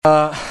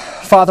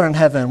Father in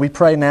heaven, we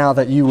pray now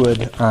that you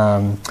would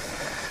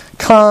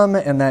come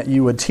and that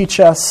you would teach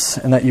us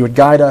and that you would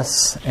guide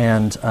us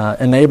and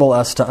enable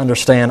us to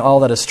understand all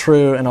that is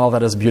true and all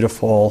that is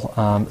beautiful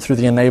through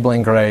the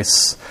enabling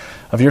grace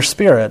of your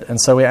Spirit.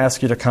 And so we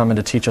ask you to come and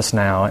to teach us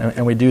now,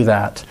 and we do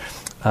that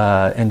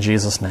in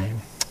Jesus'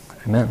 name.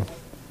 Amen.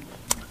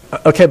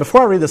 Okay,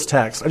 before I read this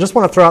text, I just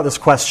want to throw out this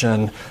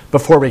question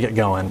before we get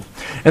going.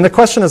 And the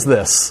question is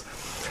this: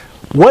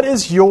 what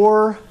is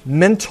your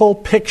mental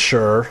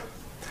picture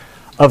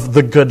of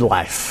the good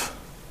life?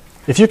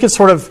 If you could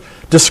sort of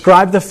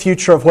describe the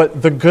future of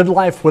what the good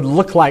life would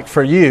look like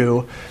for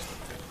you,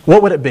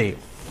 what would it be?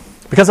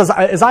 Because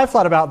as I've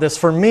thought about this,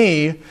 for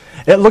me,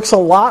 it looks a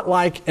lot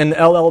like an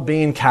LL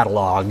Bean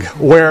catalog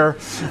where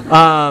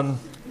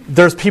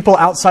there's people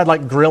outside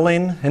like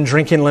grilling and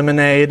drinking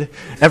lemonade.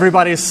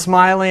 Everybody's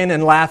smiling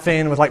and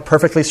laughing with like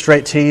perfectly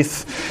straight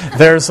teeth.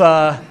 There's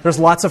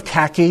lots of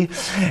khaki.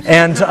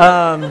 And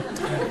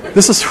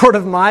this is sort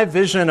of my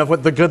vision of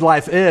what the good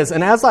life is.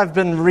 And as I've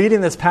been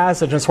reading this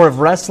passage and sort of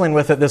wrestling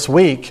with it this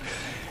week,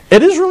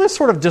 it has really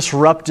sort of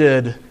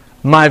disrupted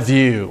my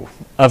view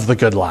of the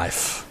good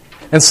life.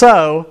 And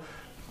so,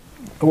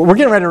 we're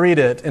getting ready to read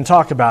it and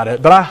talk about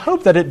it, but I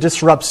hope that it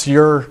disrupts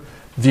your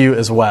view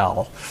as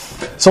well.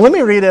 So let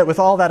me read it with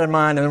all that in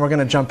mind, and then we're going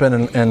to jump in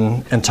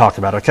and talk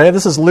about it, okay?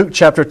 This is Luke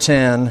chapter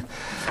 10,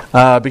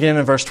 beginning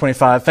in verse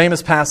 25.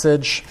 Famous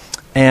passage,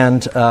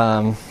 and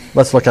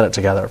let's look at it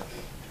together.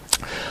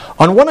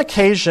 On one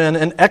occasion,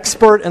 an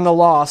expert in the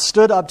law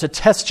stood up to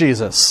test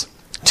Jesus.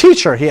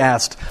 "Teacher," he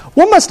asked,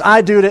 "what must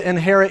I do to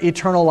inherit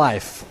eternal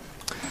life?"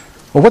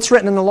 "Well, what's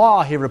written in the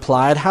law?" he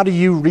replied. "How do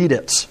you read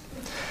it?"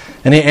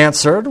 And he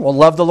answered, "Well,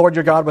 love the Lord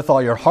your God with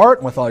all your heart,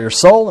 and with all your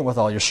soul, and with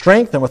all your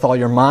strength, and with all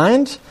your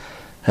mind,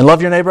 and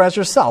love your neighbor as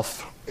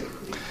yourself."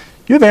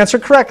 "You have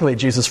answered correctly,"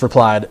 Jesus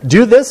replied.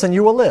 "Do this and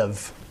you will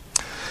live."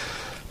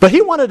 But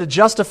he wanted to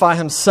justify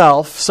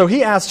himself, so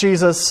he asked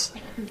Jesus,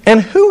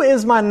 "And who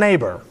is my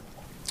neighbor?"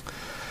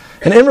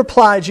 And in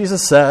reply,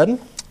 Jesus said,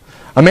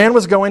 "A man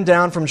was going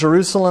down from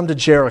Jerusalem to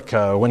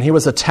Jericho when he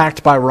was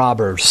attacked by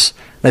robbers.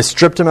 They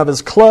stripped him of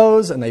his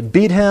clothes, and they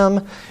beat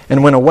him,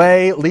 and went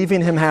away,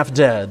 leaving him half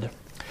dead.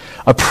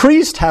 A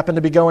priest happened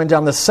to be going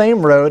down the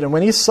same road, and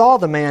when he saw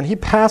the man, he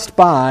passed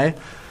by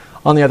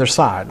on the other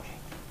side.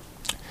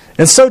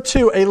 And so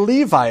too a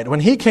Levite, when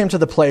he came to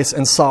the place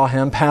and saw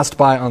him, passed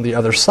by on the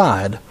other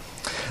side.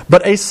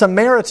 But a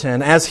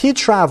Samaritan, as he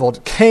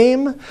traveled,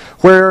 came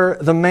where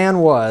the man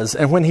was,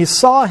 and when he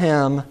saw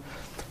him,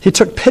 he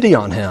took pity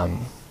on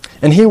him.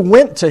 And he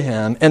went to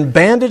him and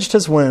bandaged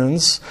his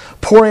wounds,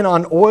 pouring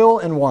on oil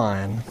and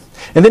wine.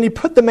 And then he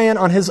put the man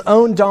on his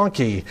own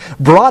donkey,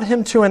 brought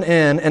him to an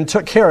inn, and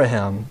took care of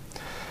him.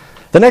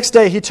 The next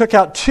day he took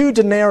out 2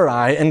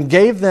 denarii and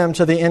gave them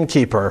to the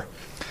innkeeper.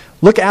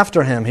 'Look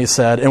after him,' he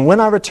said, 'and when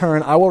I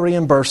return, I will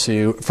reimburse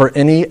you for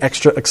any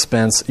extra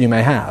expense you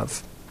may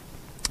have.'"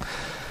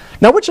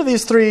 Now, which of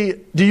these 3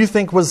 do you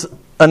think was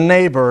a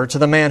neighbor to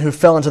the man who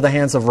fell into the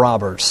hands of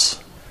robbers?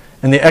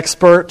 And the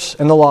expert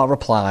in the law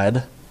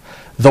replied,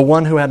 "The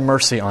one who had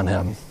mercy on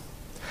him."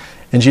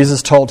 And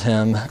Jesus told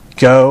him,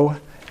 "Go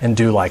and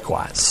do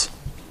likewise."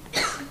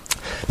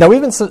 Now,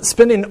 we've been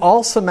spending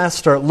all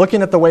semester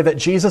looking at the way that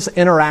Jesus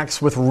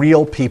interacts with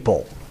real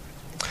people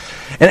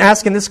and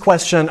asking this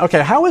question,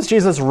 okay, how is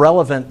Jesus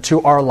relevant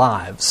to our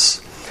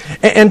lives?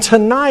 And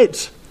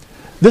tonight,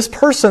 this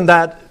person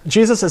that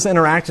Jesus is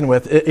interacting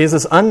with is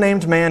this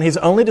unnamed man. He's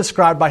only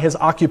described by his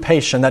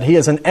occupation, that he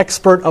is an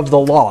expert of the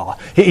law.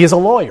 He's a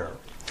lawyer.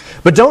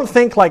 But don't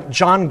think like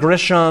John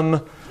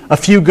Grisham, a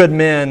few good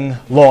men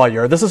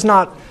lawyer. This is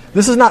not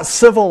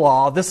civil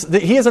law.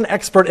 He is an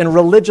expert in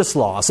religious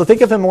law. So think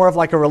of him more of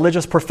like a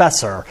religious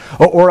professor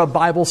or a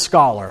Bible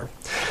scholar.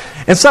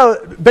 And so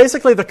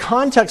basically the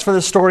context for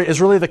this story is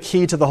really the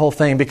key to the whole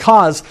thing,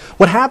 because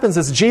what happens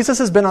is Jesus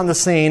has been on the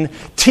scene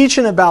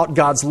teaching about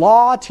God's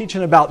law,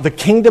 teaching about the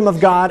kingdom of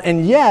God,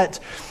 and yet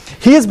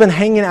he has been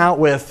hanging out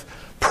with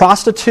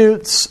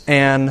prostitutes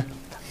and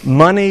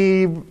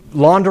money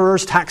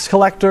launderers, tax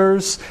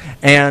collectors,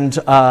 and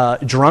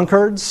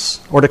drunkards,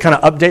 or to kind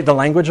of update the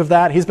language of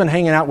that. He's been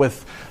hanging out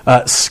with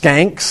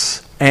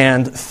skanks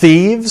and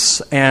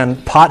thieves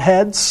and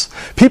potheads,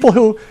 people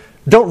who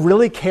don't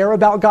really care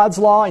about God's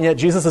law, and yet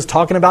Jesus is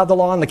talking about the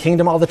law and the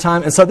kingdom all the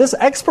time. And so this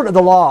expert of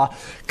the law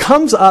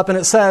comes up, and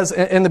it says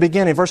in the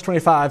beginning, verse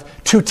 25,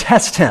 to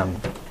test him.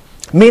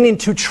 Meaning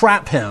to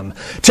trap him,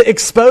 to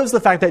expose the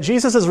fact that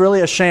Jesus is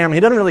really a sham.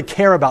 He doesn't really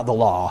care about the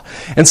law.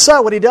 And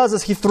so what he does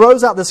is he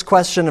throws out this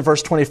question in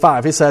verse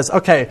 25. He says,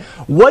 okay,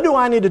 what do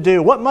I need to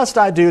do? What must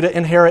I do to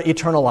inherit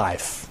eternal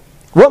life?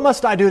 What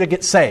must I do to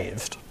get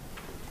saved?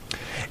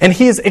 And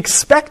he's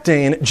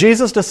expecting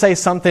Jesus to say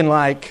something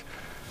like,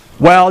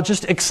 well,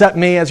 just accept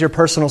me as your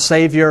personal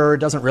Savior. It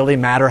doesn't really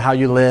matter how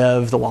you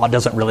live. The law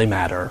doesn't really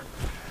matter.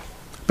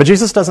 But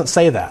Jesus doesn't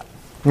say that.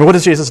 I mean, what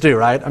does Jesus do,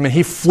 right? I mean,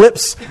 he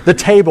flips the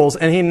tables,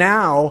 and he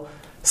now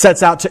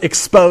sets out to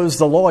expose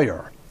the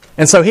lawyer.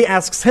 And so he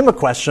asks him a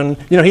question.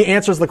 He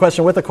answers the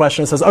question with a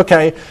question and says,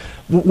 okay,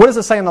 what does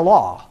it say in the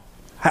law?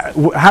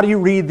 how do you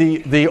read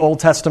the Old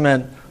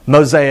Testament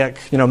Mosaic,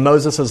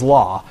 Moses'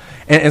 law?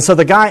 And so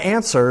the guy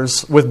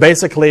answers with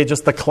basically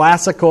just the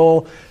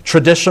classical,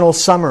 traditional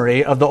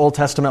summary of the Old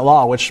Testament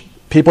law, which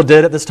people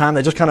did at this time.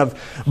 They just kind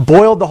of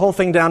boiled the whole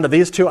thing down to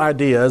these two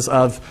ideas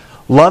of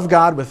love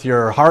God with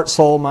your heart,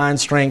 soul, mind,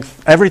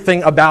 strength,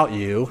 everything about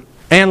you,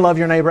 and love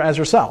your neighbor as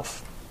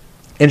yourself.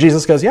 And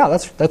Jesus goes, yeah,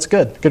 that's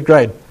good. Good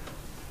grade.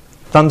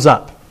 Thumbs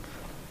up.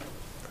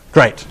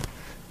 Great.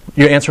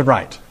 You answered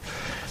right.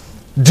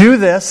 Do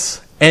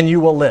this and you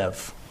will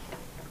live.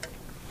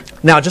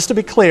 Now, just to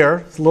be clear,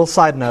 a little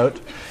side note,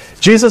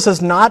 Jesus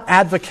is not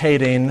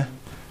advocating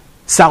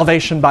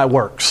salvation by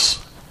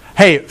works.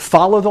 Hey,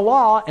 follow the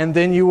law and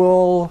then you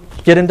will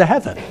get into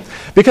heaven.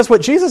 Because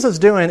what Jesus is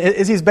doing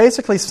is he's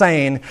basically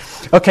saying,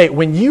 okay,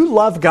 when you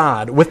love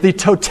God with the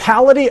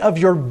totality of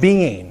your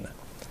being,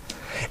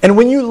 and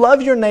when you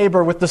love your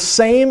neighbor with the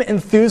same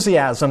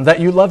enthusiasm that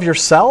you love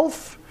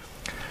yourself,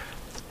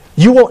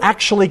 you will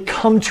actually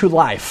come to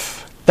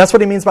life. That's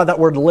what he means by that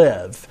word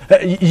live.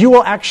 You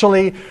will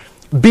actually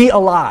be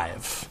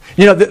alive.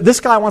 This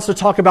guy wants to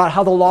talk about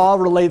how the law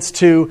relates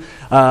to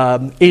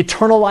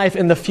eternal life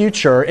in the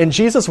future. And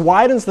Jesus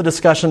widens the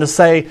discussion to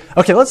say,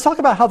 okay, let's talk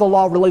about how the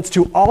law relates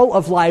to all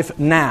of life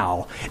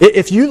now.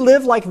 If you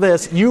live like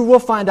this, you will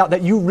find out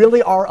that you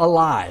really are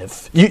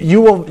alive.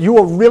 You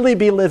will really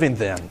be living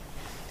then.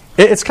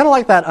 It's kind of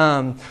like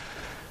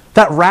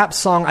that rap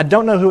song. I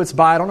don't know who it's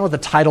by. I don't know what the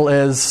title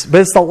is.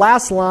 But it's the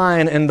last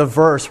line in the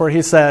verse where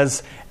he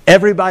says,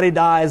 everybody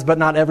dies, but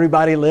not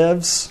everybody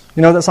lives.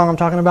 You know that song I'm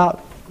talking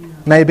about?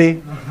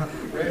 Maybe?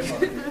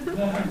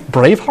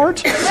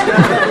 Braveheart?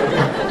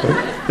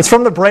 It's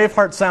from the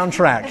Braveheart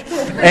soundtrack.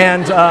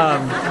 And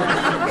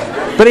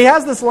but he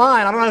has this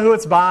line, I don't know who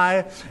it's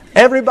by,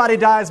 everybody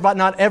dies, but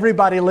not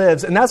everybody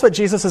lives. And that's what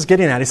Jesus is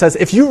getting at. He says,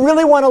 if you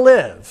really want to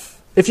live,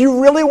 if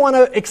you really want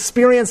to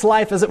experience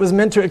life as it was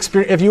meant to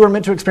experience, if you were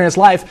meant to experience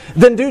life,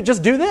 then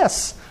just do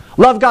this.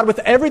 Love God with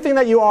everything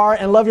that you are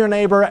and love your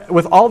neighbor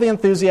with all the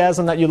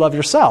enthusiasm that you love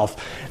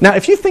yourself. Now,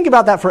 if you think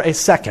about that for a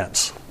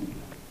second,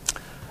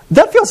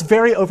 that feels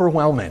very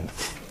overwhelming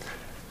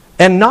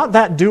and not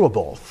that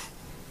doable.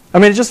 I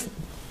mean, just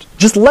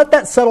let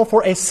that settle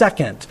for a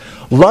second.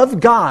 Love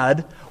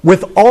God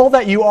with all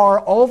that you are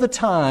all the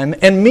time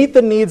and meet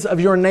the needs of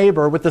your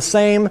neighbor with the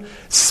same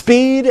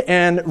speed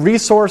and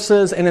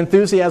resources and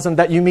enthusiasm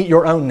that you meet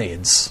your own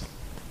needs.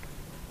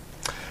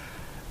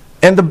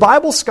 And the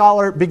Bible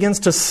scholar begins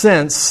to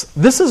sense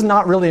this is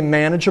not really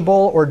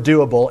manageable or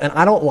doable, and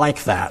I don't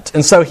like that.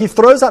 And so he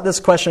throws out this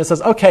question and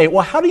says, okay,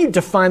 well, how do you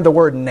define the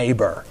word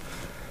neighbor?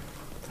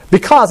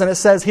 Because, and it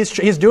says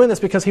he's doing this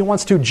because he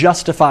wants to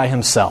justify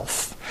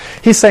himself.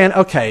 He's saying,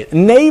 okay,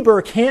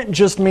 neighbor can't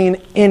just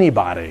mean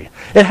anybody.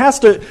 It has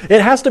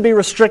to be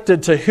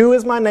restricted to who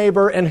is my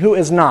neighbor and who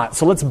is not.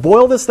 So let's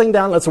boil this thing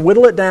down, let's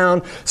whittle it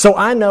down so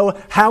I know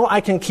how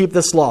I can keep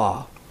this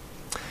law.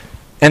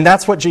 And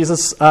that's what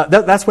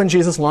that's when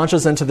Jesus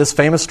launches into this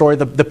famous story,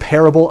 the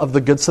parable of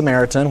the Good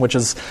Samaritan, which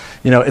is,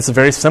 it's a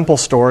very simple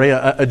story.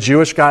 A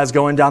Jewish guy is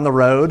going down the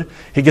road.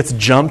 He gets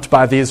jumped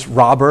by these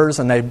robbers,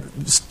 and they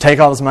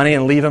take all his money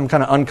and leave him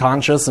kind of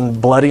unconscious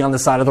and bloody on the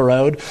side of the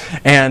road.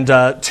 And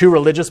two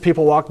religious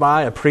people walk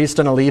by, a priest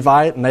and a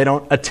Levite, and they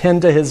don't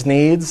attend to his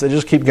needs. They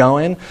just keep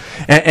going.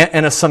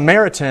 And a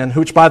Samaritan,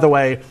 which, by the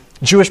way,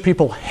 Jewish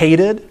people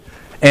hated,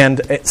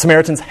 and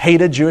Samaritans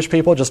hated Jewish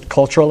people just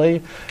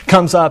culturally,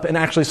 comes up and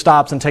actually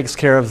stops and takes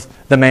care of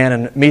the man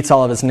and meets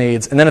all of his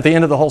needs. And then at the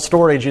end of the whole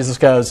story, Jesus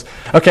goes,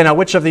 okay, now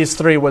which of these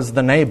three was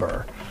the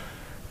neighbor?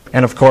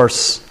 And of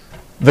course,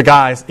 the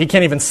guy, he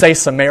can't even say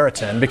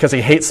Samaritan because he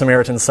hates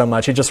Samaritans so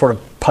much. He just sort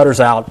of putters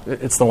out,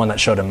 it's the one that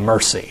showed him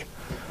mercy.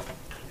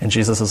 And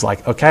Jesus is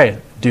like, okay,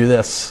 do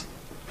this.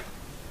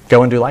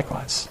 Go and do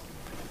likewise.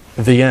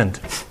 The end.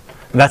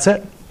 And that's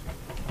it.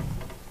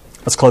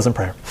 Let's close in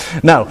prayer.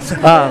 No.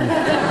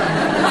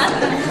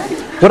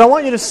 What I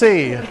want you to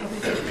see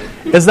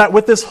is that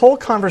with this whole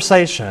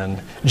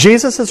conversation,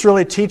 Jesus is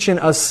really teaching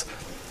us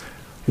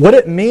what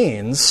it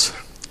means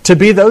to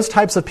be those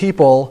types of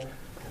people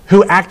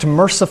who act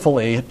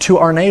mercifully to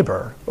our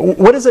neighbor.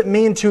 What does it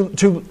mean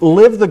to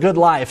live the good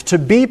life, to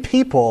be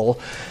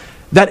people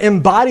that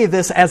embody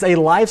this as a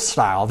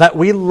lifestyle, that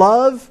we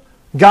love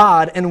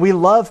God and we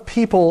love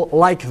people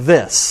like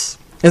this?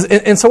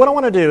 And so what I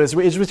want to do is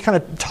we kind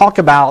of talk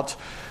about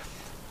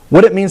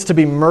what it means to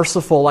be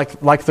merciful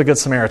like the Good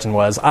Samaritan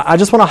was. I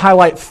just want to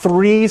highlight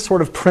three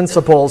sort of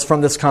principles from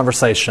this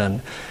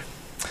conversation.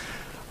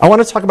 I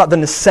want to talk about the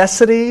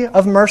necessity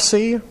of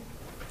mercy,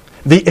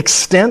 the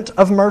extent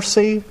of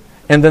mercy,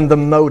 and then the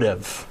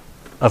motive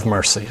of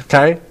mercy.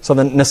 Okay? So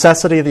the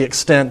necessity, the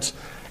extent,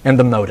 and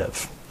the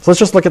motive. So let's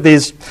just look at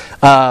these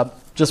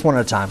just one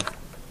at a time.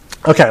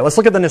 Okay, let's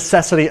look at the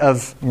necessity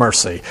of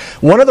mercy.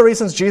 One of the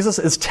reasons Jesus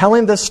is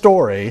telling this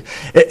story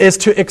is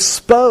to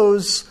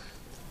expose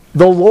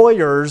the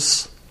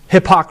lawyer's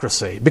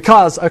hypocrisy.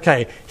 Because,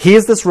 okay, he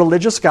is this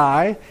religious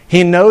guy.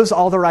 He knows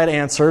all the right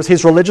answers.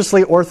 He's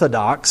religiously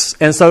orthodox.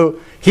 And so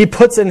he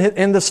puts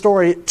in the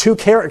story two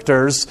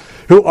characters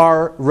who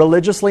are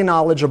religiously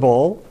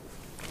knowledgeable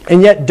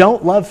and yet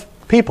don't love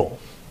people.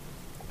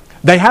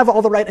 They have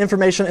all the right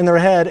information in their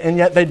head, and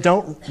yet they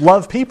don't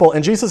love people.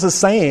 And Jesus is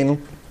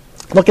saying,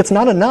 look, it's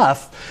not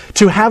enough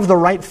to have the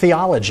right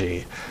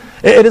theology.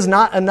 It is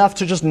not enough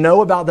to just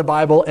know about the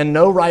Bible and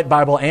know right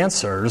Bible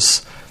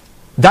answers.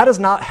 That is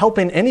not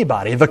helping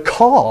anybody. The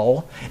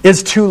call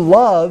is to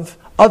love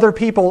other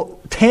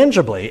people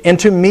tangibly and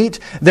to meet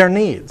their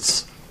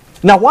needs.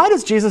 Now, why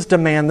does Jesus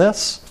demand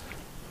this?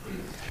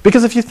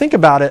 Because if you think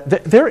about it,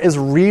 there is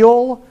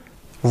real,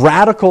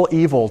 radical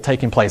evil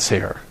taking place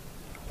here,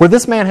 where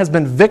this man has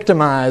been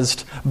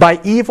victimized by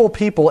evil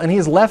people and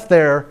he's left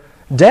there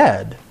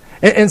dead.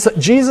 And so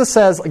Jesus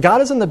says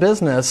God is in the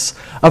business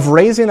of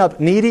raising up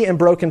needy and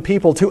broken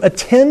people to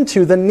attend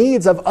to the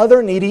needs of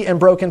other needy and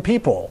broken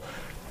people.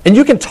 And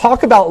you can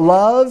talk about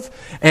love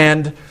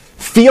and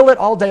feel it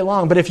all day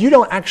long, but if you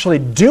don't actually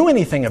do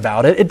anything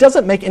about it, it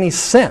doesn't make any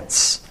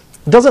sense.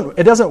 It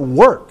doesn't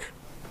work.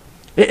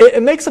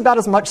 It makes about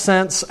as much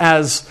sense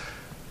as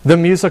the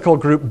musical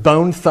group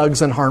Bone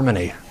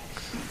Thugs-n-Harmony.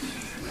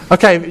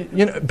 Okay,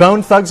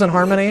 Bone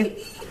Thugs-n-Harmony.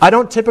 I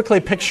don't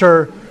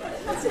picture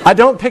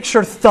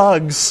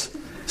thugs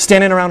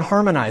standing around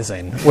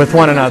harmonizing with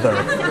one another.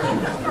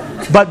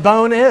 But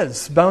Bone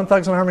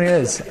Thugs-n-Harmony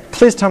is.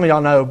 Please tell me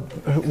y'all know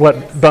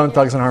what Bone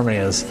Thugs-n-Harmony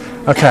is.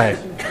 Okay.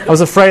 I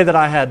was afraid that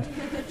I had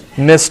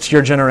missed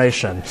your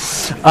generation.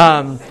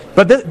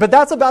 But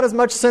that's about as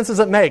much sense as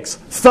it makes.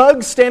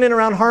 Thugs standing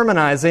around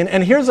harmonizing,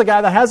 and here's a guy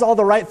that has all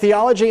the right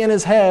theology in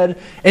his head,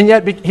 and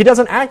yet he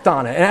doesn't act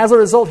on it. And as a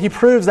result, he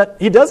proves that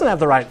he doesn't have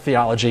the right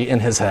theology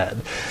in his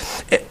head.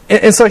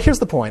 And so here's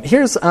the point.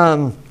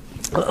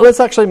 Let's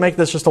actually make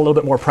this just a little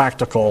bit more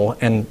practical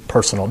and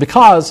personal.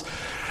 Because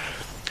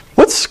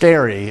what's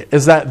scary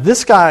is that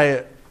this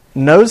guy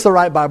knows the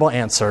right Bible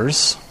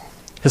answers,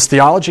 his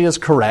theology is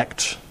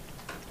correct,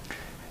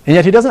 and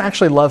yet he doesn't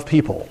actually love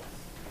people.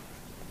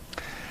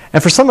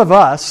 And for some of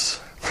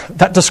us,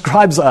 that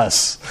describes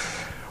us,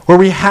 where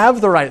we have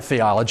the right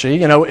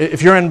theology.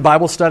 If you're in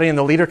Bible study and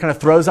the leader kind of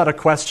throws out a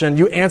question,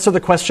 you answer the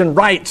question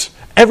right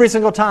every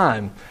single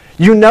time.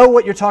 You know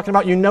what you're talking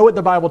about. You know what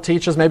the Bible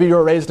teaches. Maybe you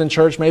were raised in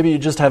church. Maybe you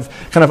just have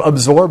kind of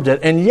absorbed it.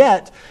 And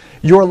yet,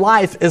 your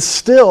life is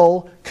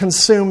still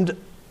consumed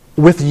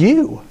with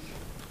you.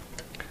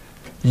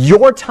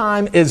 Your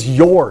time is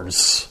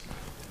yours.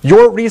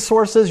 Your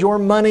resources, your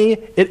money,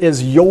 it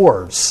is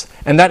yours.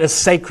 And that is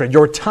sacred.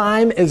 Your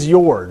time is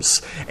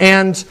yours.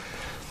 And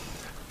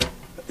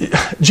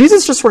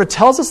Jesus just sort of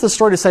tells us the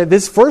story to say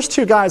these first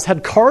two guys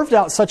had carved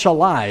out such a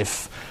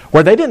life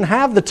where they didn't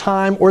have the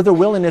time or the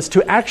willingness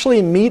to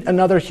actually meet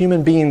another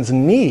human being's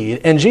need.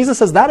 And Jesus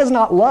says that is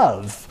not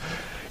love.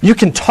 You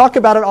can talk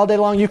about it all day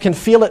long, you can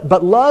feel it,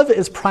 but love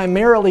is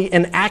primarily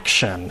an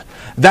action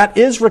that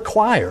is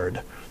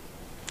required.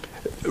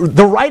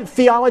 The right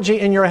theology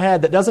in your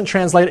head that doesn't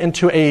translate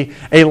into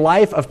a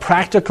life of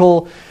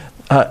practical,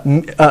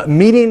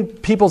 meeting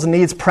people's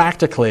needs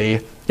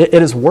practically, it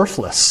is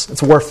worthless.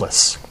 It's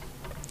worthless.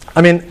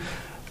 I mean,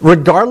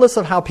 regardless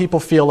of how people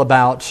feel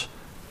about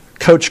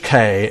Coach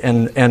K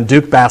and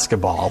Duke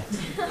basketball,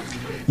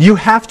 you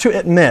have to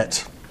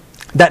admit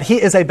that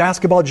he is a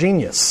basketball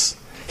genius.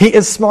 He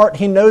is smart.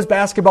 He knows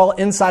basketball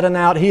inside and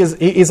out.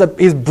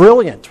 He's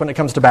brilliant when it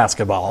comes to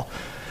basketball.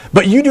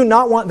 But you do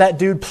not want that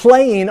dude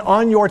playing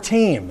on your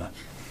team.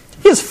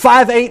 He is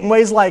 5'8" and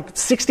weighs like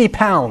 60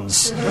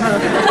 pounds.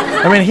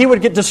 I mean, he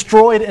would get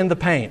destroyed in the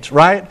paint,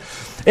 right?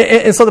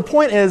 And so the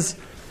point is,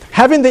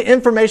 having the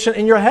information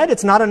in your head,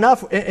 it's not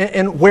enough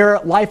in where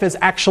life is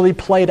actually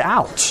played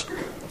out.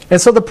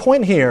 And so the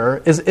point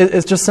here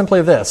is just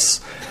simply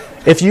this.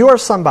 If you are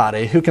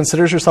somebody who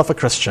considers yourself a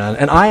Christian,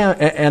 and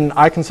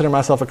I consider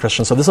myself a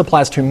Christian, so this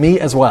applies to me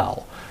as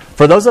well.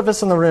 For those of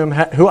us in the room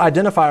who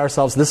identify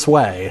ourselves this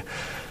way,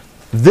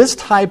 this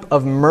type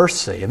of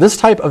mercy, this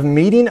type of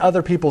meeting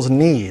other people's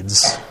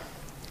needs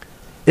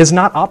is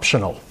not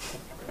optional.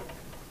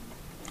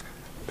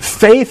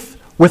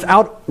 Faith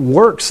without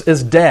works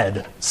is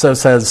dead, so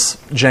says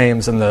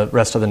James in the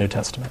rest of the New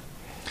Testament.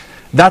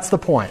 That's the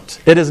point.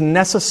 It is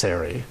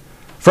necessary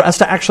for us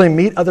to actually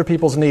meet other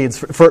people's needs,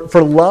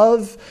 for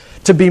love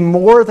to be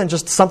more than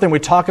just something we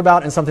talk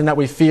about and something that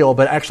we feel,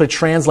 but actually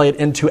translate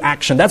into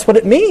action. That's what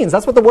it means.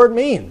 That's what the word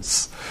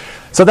means.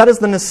 So that is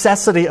the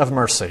necessity of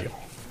mercy.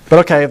 But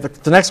okay,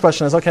 the next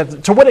question is, okay,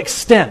 to what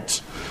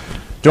extent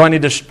do I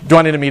need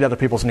to meet other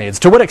people's needs?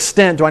 To what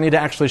extent do I need to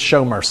actually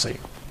show mercy?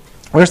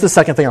 Well, here's the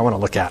second thing I want to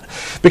look at.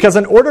 Because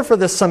in order for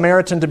this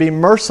Samaritan to be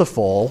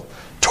merciful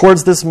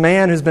towards this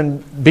man who's been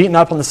beaten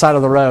up on the side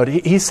of the road,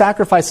 he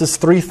sacrifices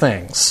three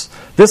things.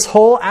 This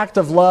whole act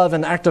of love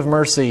and act of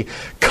mercy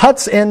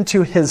cuts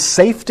into his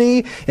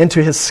safety,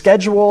 into his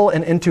schedule,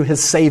 and into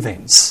his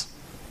savings.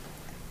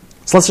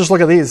 So let's just look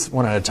at these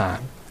one at a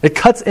time. It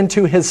cuts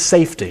into his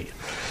safety.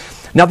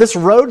 Now, this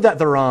road that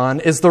they're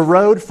on is the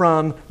road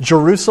from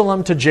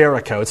Jerusalem to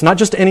Jericho. It's not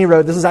just any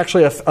road. This is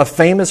actually a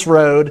famous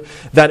road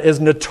that is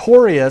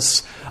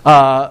notorious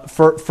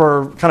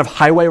for kind of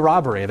highway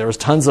robbery. There was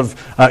tons of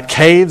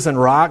caves and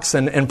rocks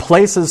and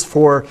places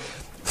for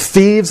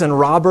thieves and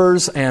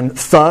robbers and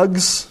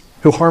thugs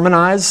who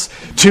harmonize,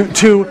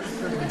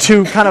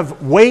 to kind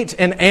of wait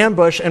and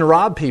ambush and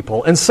rob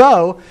people. And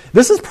so,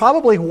 this is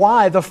probably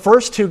why the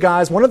first two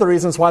guys, one of the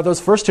reasons why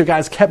those first two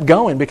guys kept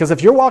going, because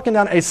if you're walking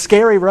down a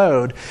scary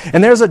road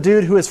and there's a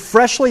dude who is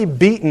freshly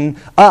beaten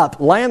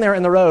up, laying there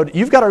in the road,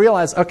 you've got to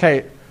realize,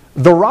 okay,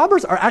 the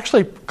robbers are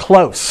actually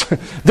close.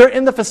 They're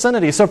in the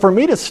vicinity. So for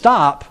me to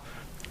stop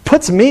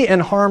puts me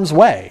in harm's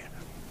way.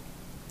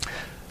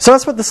 So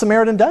that's what the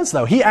Samaritan does,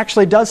 though. He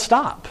actually does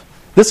stop.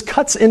 This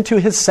cuts into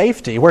his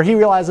safety, where he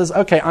realizes,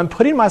 okay, I'm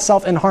putting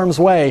myself in harm's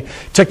way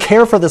to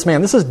care for this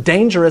man. This is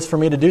dangerous for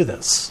me to do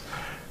this.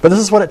 But this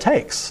is what it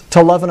takes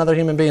to love another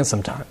human being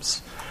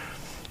sometimes.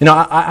 You know,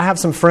 I have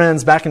some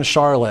friends back in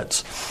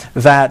Charlotte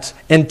that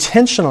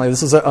intentionally,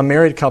 this is a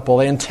married couple,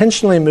 they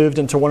intentionally moved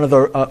into one of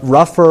the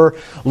rougher,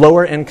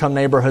 lower income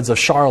neighborhoods of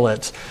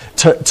Charlotte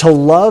to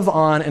love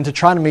on and to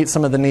try to meet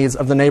some of the needs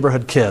of the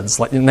neighborhood kids,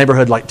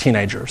 like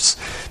teenagers.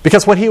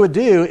 Because what he would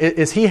do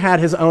is he had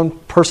his own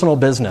personal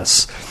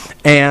business.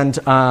 And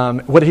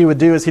what he would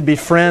do is he'd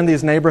befriend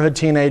these neighborhood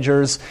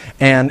teenagers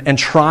and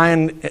try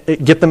and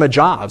get them a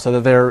job so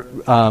that they're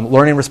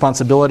learning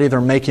responsibility, they're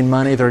making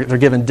money, they're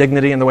given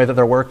dignity in the way that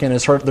they're working.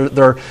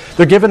 They're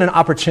given an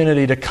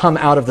opportunity to come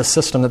out of the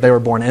system that they were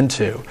born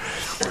into.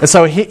 And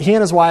so he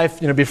and his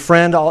wife,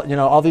 befriend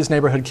all these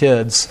neighborhood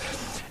kids,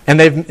 and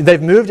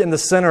they've moved in the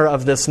center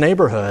of this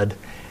neighborhood,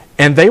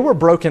 and they were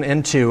broken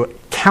into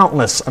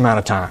countless amount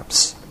of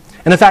times.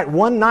 And in fact,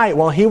 one night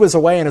while he was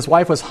away and his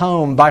wife was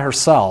home by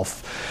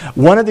herself,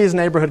 one of these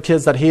neighborhood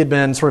kids that he had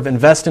been sort of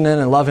investing in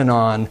and loving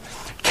on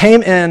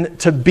came in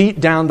to beat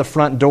down the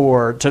front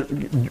door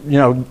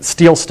to,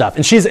 steal stuff.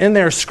 And she's in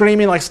there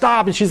screaming like,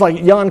 stop! And she's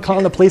like yelling,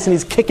 calling the police, and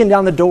he's kicking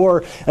down the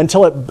door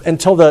until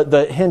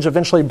the hinge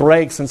eventually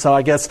breaks. And so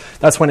I guess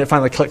that's when it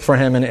finally clicked for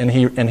him, and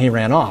he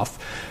ran off.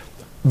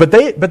 But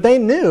they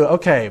knew,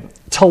 okay,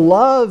 to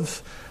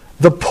love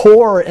the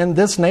poor in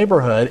this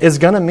neighborhood is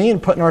going to mean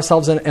putting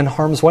ourselves in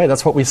harm's way.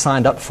 That's what we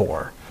signed up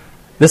for.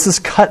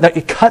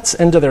 It cuts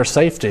into their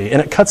safety,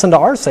 and it cuts into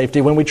our safety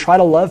when we try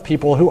to love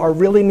people who are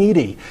really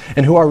needy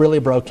and who are really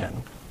broken.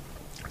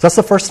 So that's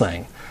the first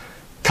thing.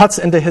 Cuts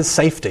into his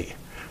safety.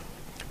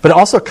 But it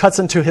also cuts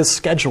into his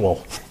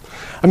schedule.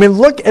 I mean,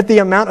 look at the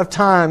amount of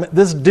time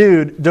this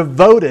dude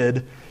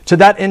devoted to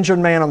that injured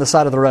man on the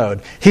side of the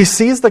road. He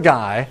sees the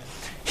guy,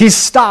 he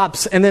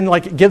stops and then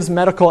gives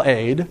medical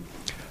aid,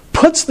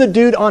 puts the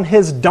dude on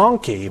his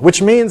donkey,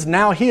 which means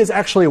now he is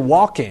actually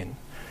walking,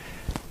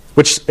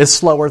 which is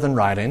slower than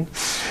riding.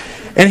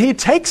 And he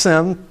takes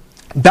him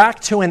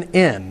back to an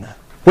inn,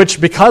 which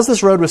because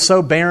this road was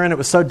so barren, it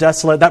was so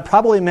desolate, that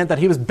probably meant that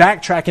he was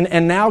backtracking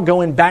and now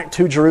going back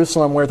to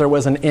Jerusalem where there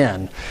was an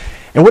inn.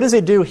 And what does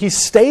he do? He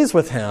stays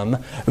with him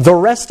the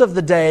rest of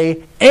the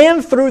day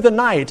and through the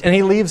night, and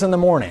he leaves in the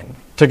morning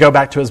to go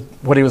back to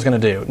what he was going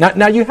to do.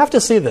 Now you have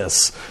to see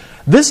this.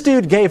 This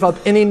dude gave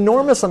up an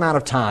enormous amount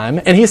of time,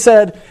 and he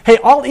said, hey,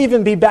 I'll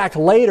even be back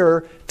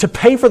later to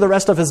pay for the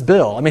rest of his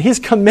bill. I mean, he's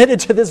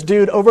committed to this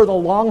dude over the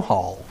long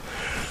haul.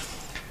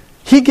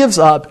 He gives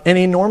up an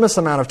enormous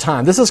amount of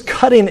time. This is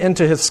cutting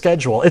into his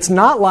schedule. It's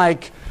not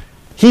like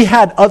he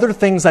had other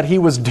things that he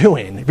was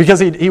doing, because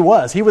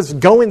he was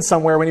going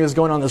somewhere when he was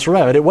going on this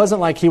road. It wasn't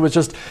like he was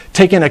just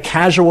taking a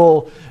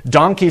casual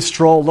donkey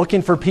stroll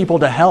looking for people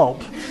to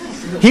help.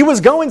 He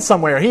was going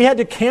somewhere. He had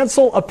to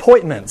cancel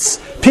appointments.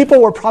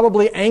 People were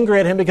probably angry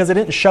at him because he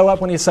didn't show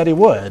up when he said he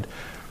would.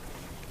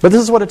 But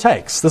this is what it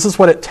takes. This is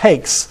what it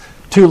takes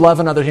to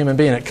love another human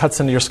being. It cuts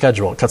into your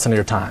schedule. It cuts into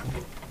your time.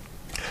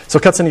 So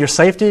it cuts into your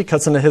safety, it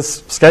cuts into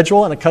his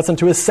schedule, and it cuts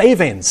into his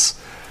savings.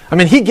 I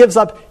mean, he gives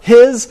up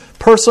his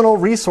personal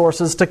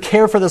resources to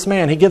care for this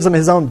man. He gives him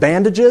his own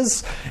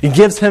bandages. He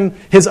gives him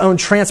his own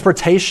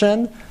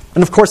transportation.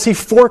 And of course, he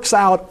forks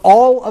out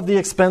all of the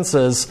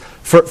expenses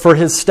for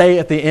his stay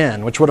at the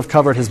inn, which would have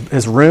covered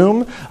his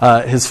room,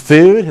 his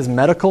food, his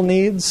medical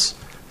needs.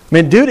 I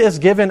mean, dude is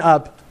giving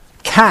up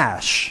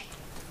cash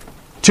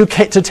to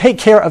take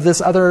care of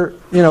this other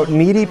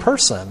needy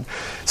person.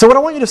 So what I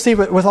want you to see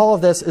with all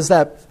of this is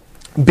that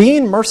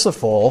being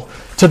merciful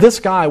to this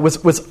guy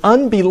was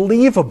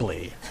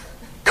unbelievably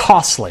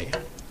costly,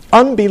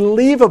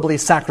 unbelievably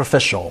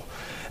sacrificial.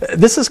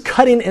 This is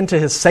cutting into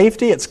his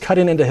safety, it's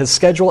cutting into his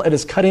schedule, it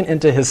is cutting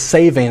into his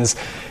savings.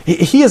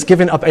 He is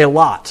giving up a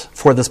lot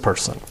for this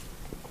person.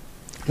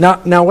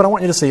 Now what I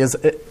want you to see is,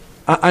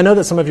 I know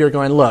that some of you are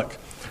going, look,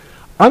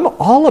 I'm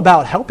all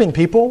about helping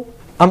people.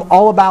 I'm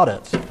all about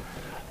it.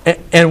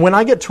 And when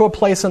I get to a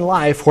place in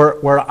life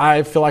where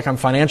I feel like I'm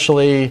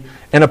financially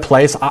in a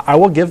place, I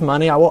will give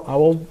money, I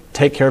will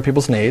take care of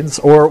people's needs.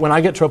 Or when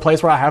I get to a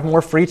place where I have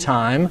more free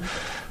time,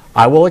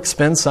 I will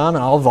expend some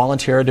and I'll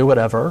volunteer or do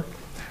whatever.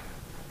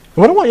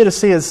 What I want you to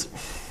see is,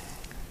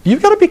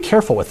 you've got to be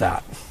careful with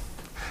that.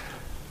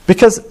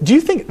 Because do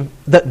you think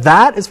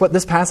that is what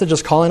this passage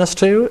is calling us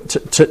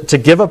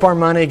to give up our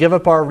money, give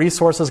up our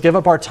resources, give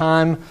up our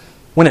time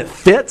when it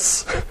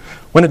fits,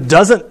 when it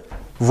doesn't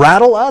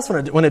rattle us,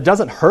 when it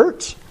doesn't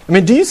hurt? I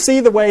mean, do you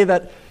see the way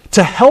that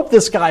to help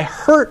this guy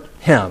hurt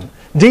him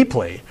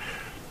deeply?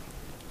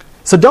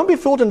 So don't be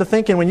fooled into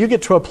thinking when you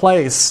get to a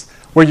place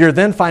where you're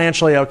then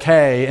financially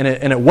okay and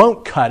it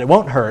won't cut, it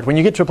won't hurt, when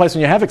you get to a place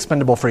when you have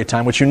expendable free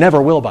time, which you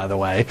never will, by the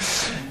way,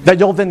 that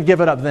you'll then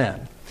give it up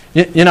then.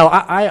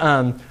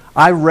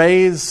 I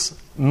raise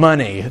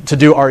money to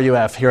do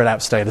RUF here at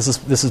App State. This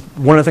is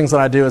one of the things that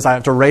I do is I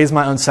have to raise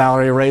my own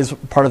salary, raise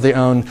part of the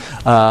own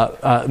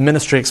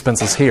ministry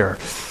expenses here.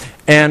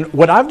 And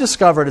what I've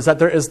discovered is that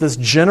there is this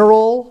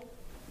general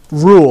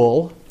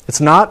rule,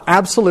 it's not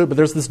absolute, but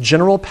there's this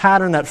general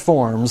pattern that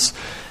forms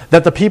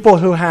that the people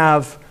who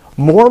have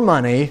more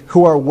money,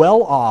 who are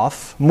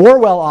more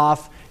well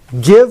off,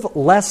 give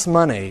less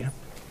money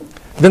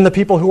than the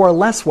people who are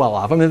less well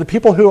off. I mean, the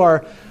people who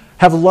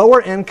have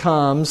lower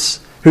incomes,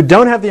 who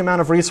don't have the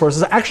amount of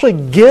resources, actually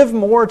give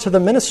more to the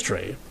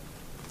ministry.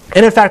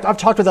 And in fact, I've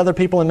talked with other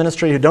people in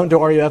ministry who don't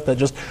do RUF that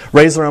just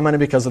raise their own money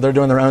because they're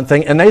doing their own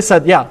thing. And they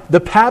said, yeah, the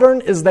pattern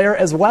is there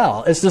as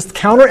well. It's just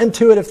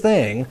counterintuitive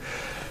thing.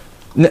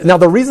 Now,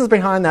 the reasons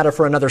behind that are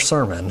for another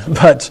sermon.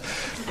 But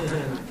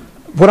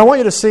what I want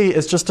you to see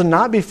is just to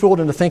not be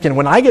fooled into thinking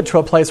when I get to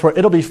a place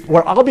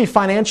where I'll be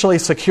financially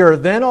secure,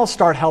 then I'll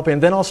start helping,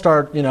 then I'll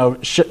start,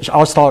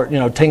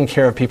 taking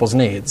care of people's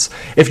needs.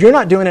 If you're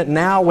not doing it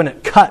now when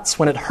it cuts,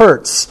 when it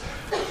hurts,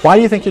 why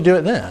do you think you do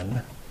it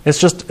then?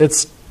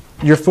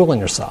 You're fooling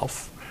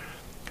yourself.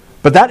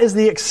 But that is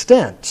the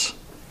extent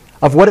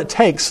of what it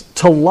takes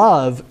to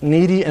love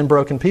needy and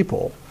broken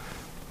people.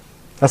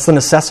 That's the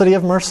necessity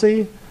of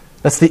mercy.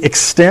 That's the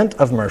extent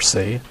of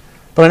mercy.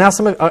 But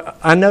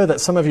I know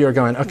that some of you are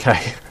going,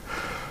 okay,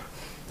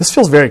 this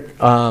feels very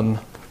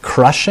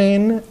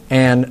crushing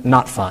and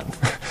not fun.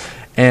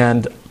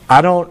 And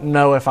I don't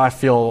know if I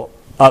feel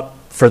up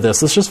for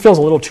this. This just feels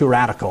a little too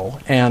radical.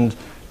 And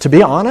to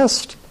be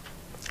honest,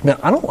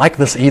 I don't like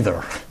this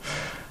either.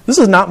 This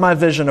is not my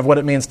vision of what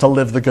it means to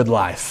live the good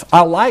life.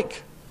 I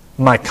like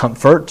my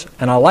comfort,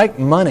 and I like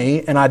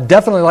money, and I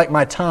definitely like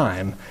my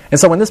time. And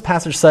so when this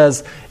passage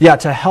says,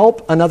 to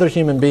help another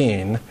human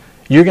being,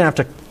 you're going to have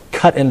to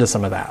cut into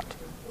some of that.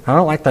 I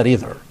don't like that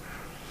either.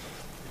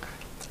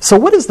 So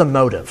what is the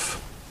motive?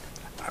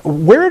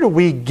 Where do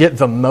we get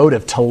the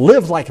motive to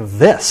live like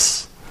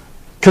this?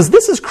 Because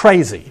this is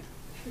crazy.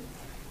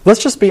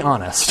 Let's just be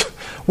honest.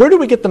 Where do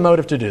we get the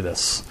motive to do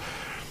this?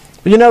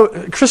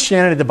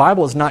 Christianity, the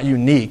Bible is not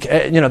unique.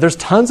 There's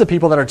tons of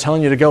people that are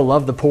telling you to go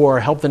love the poor,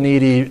 help the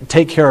needy,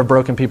 take care of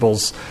broken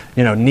people's,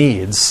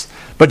 needs.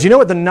 But do you know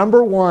what the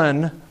number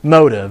one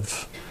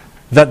motive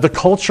that the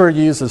culture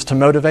uses to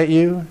motivate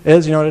you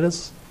is? You know what it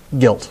is?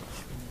 Guilt.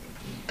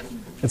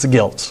 It's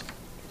guilt.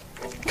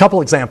 A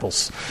couple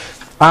examples.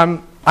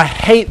 I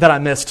hate that I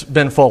missed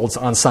Ben Folds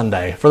on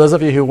Sunday. For those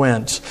of you who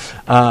went,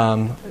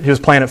 he was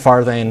playing at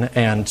Farthing,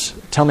 and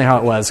tell me how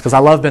it was, because I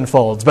love Ben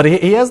Folds. But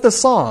he has this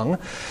song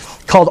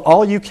called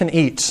All You Can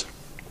Eat.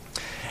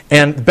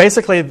 And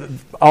basically,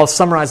 I'll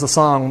summarize the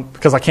song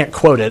because I can't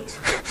quote it.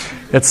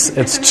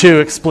 It's too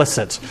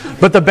explicit.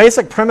 But the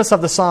basic premise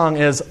of the song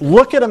is,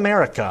 look at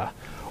America.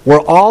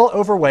 We're all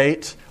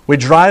overweight, we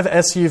drive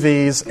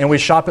SUVs, and we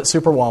shop at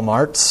super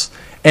Walmarts,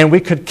 and we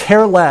could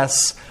care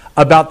less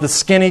about the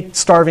skinny,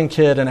 starving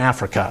kid in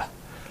Africa.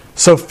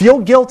 So feel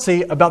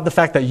guilty about the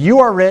fact that you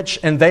are rich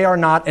and they are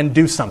not, and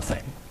do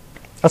something.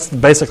 That's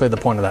basically the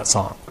point of that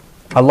song.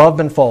 I love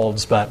Ben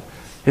Folds, but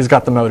he's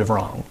got the motive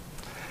wrong.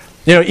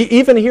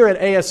 Even here at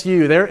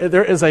ASU,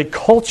 there is a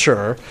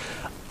culture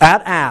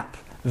at App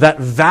that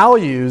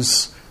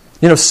values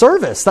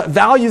service, that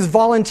values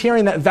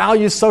volunteering, that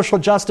values social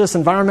justice,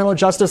 environmental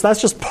justice.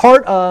 That's just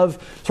part of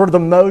sort of the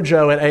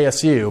mojo at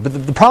ASU.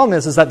 But the problem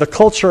is that the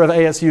culture of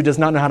ASU does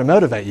not know how to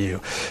motivate you,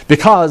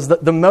 because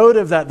the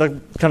motive that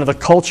the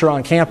culture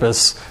on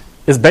campus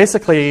is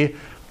basically,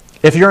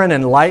 if you're an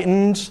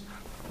enlightened,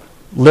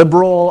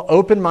 liberal,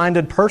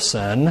 open-minded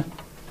person,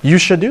 you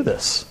should do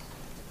this.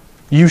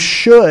 You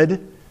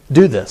should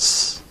do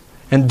this.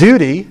 And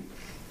duty,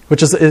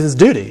 which is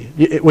duty,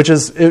 which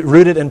is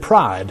rooted in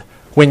pride,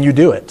 when you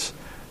do it,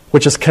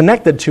 which is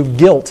connected to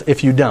guilt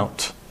if you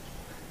don't.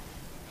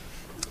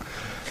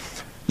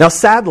 Now,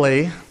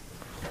 sadly,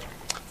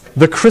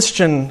 the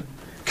Christian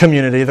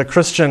community, the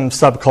Christian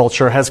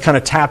subculture, has kind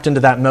of tapped into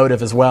that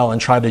motive as well and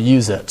tried to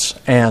use it.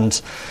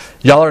 And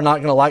y'all are not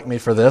going to like me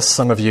for this,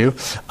 some of you,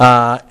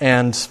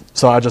 and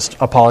so I just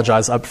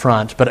apologize up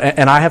front.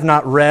 And I have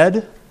not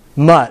read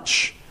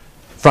much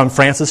from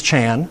Francis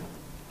Chan.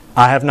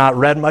 I have not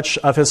read much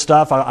of his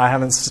stuff. I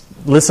haven't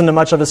listened to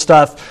much of his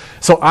stuff.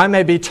 So I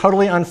may be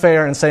totally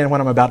unfair in saying what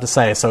I'm about to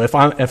say. So if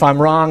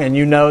I'm wrong and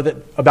you know that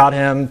about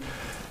him,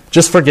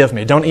 just forgive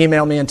me. Don't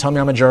email me and tell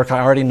me I'm a jerk. I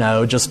already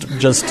know. Just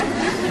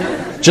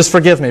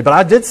forgive me. But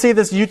I did see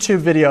this YouTube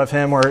video of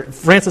him where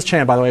Francis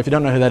Chan, by the way, if you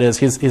don't know who that is,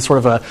 he's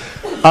sort of a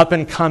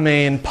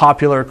up-and-coming,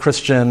 popular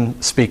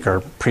Christian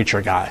speaker,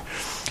 preacher guy.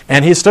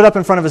 And he stood up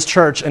in front of his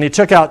church and he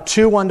took out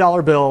 2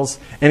 $1 bills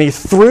and he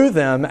threw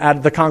them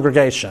at the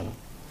congregation.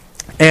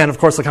 And, of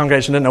course, the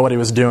congregation didn't know what he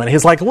was doing.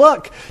 He's like,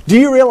 look, do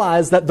you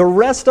realize that the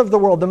rest of the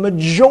world, the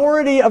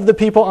majority of the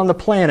people on the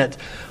planet,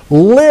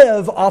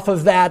 live off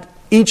of that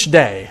each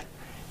day?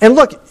 And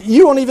look,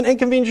 you don't even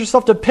inconvenience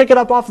yourself to pick it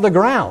up off the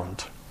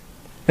ground.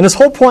 And his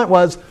whole point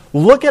was,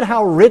 look at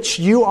how rich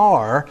you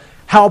are,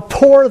 how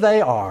poor they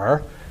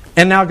are,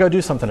 and now go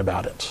do something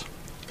about it.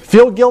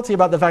 Feel guilty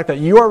about the fact that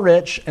you are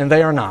rich and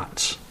they are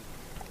not.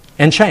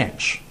 And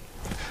change.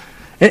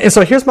 And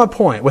so here's my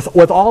point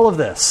with all of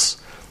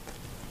this.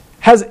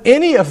 Has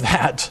any of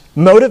that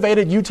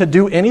motivated you to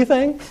do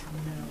anything?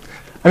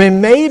 I mean,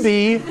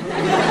 maybe, look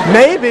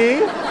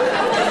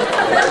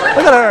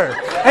at her.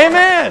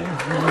 Amen.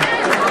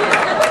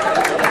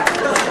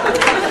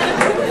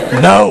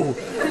 No.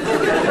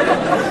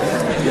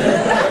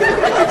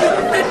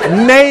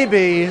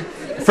 Maybe,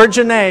 for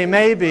Janae,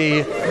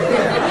 maybe.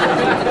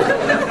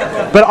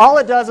 But all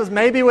it does is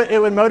maybe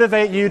it would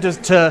motivate you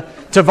to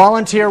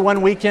volunteer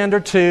one weekend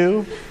or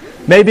two.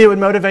 Maybe it would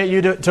motivate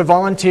you to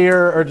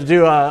volunteer or to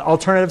do an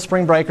alternative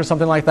spring break or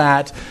something like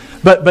that.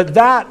 But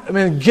that, I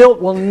mean,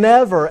 guilt will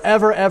never,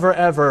 ever, ever,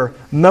 ever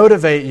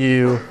motivate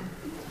you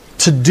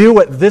to do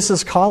what this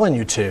is calling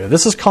you to.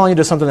 This is calling you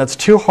to something that's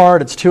too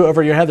hard, it's too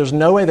over your head. There's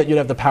no way that you'd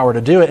have the power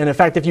to do it. And in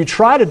fact, if you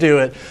try to do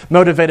it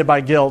motivated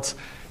by guilt,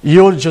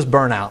 you'll just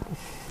burn out.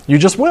 You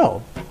just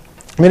will.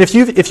 I mean, if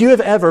you have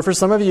ever, for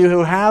some of you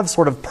who have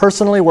sort of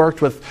personally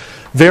worked with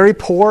very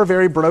poor,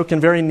 very broken,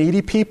 very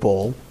needy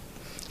people,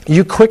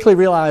 you quickly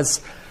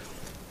realize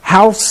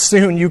how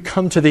soon you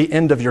come to the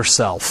end of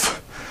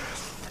yourself.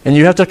 And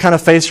you have to kind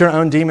of face your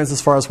own demons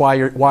as far as why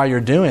you're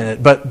doing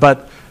it.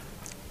 But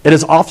it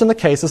is often the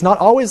case, it's not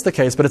always the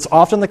case, but it's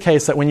often the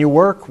case that when you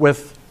work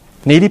with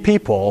needy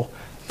people,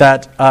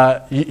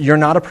 that you're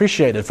not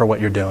appreciated for what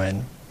you're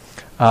doing.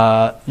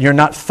 You're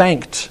not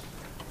thanked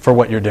for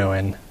what you're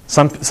doing.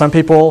 Some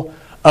people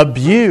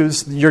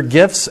abuse your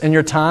gifts and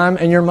your time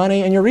and your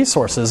money and your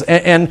resources.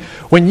 And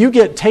when you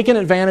get taken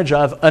advantage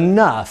of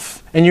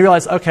enough and you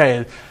realize,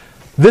 okay,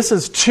 this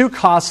is too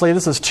costly,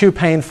 this is too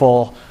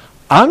painful,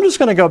 I'm just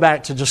going to go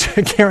back to just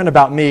caring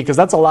about me because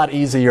that's a lot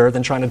easier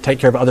than trying to take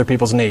care of other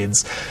people's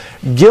needs.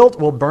 Guilt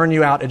will burn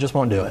you out. It just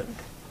won't do it.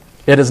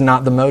 It is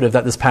not the motive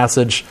that this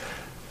passage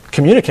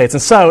communicates.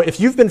 And so if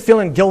you've been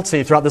feeling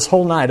guilty throughout this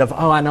whole night of,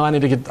 I know I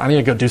need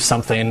to go do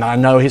something. I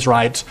know he's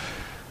right.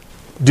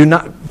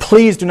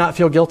 Please do not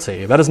feel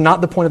guilty. That is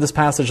not the point of this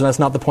passage, and that's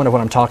not the point of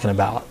what I'm talking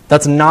about.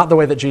 That's not the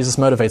way that Jesus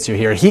motivates you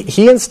here.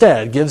 He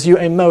instead gives you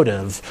a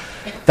motive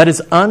that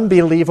is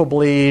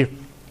unbelievably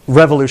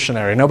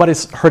revolutionary.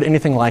 Nobody's heard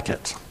anything like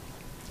it.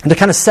 And to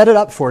kind of set it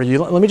up for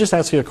you, let me just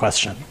ask you a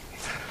question.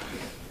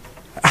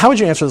 How would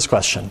you answer this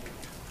question?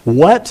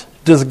 What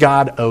does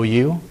God owe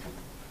you?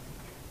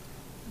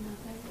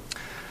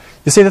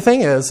 You see, the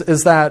thing is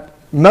that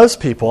most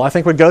people, I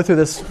think, would go through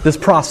this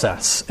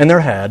process in their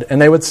head, and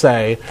they would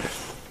say,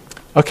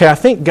 okay, I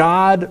think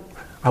God,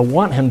 I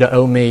want him to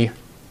owe me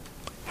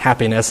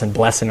happiness and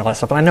blessing and all that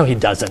stuff, but I know he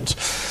doesn't.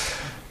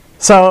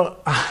 So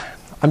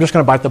I'm just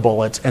going to bite the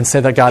bullet and say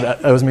that God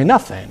owes me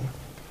nothing.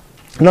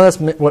 I know that's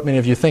what many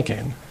of you are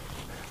thinking.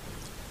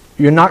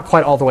 You're not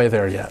quite all the way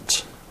there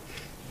yet.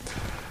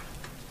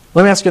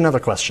 Let me ask you another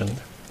question.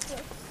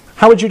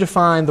 How would you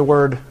define the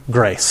word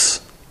grace?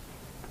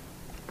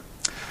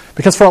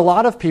 Because for a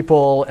lot of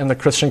people in the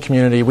Christian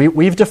community,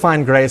 we've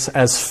defined grace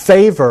as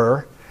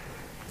favor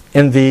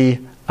in the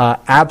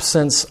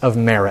absence of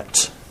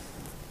merit.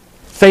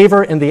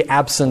 Favor in the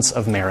absence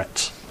of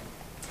merit.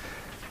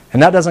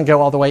 And that doesn't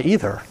go all the way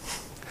either.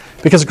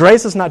 Because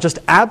grace is not just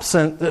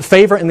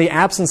favor in the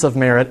absence of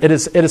merit, it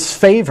is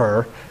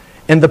favor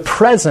in the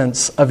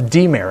presence of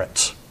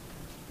demerit.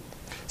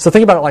 So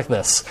think about it like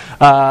this.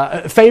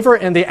 Favor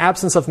in the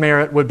absence of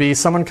merit would be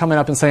someone coming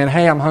up and saying,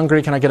 hey, I'm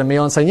hungry, can I get a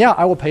meal? And saying, yeah,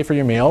 I will pay for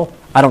your meal.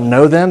 I don't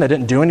know them, they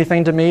didn't do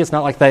anything to me. It's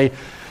not like they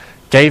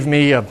gave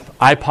me an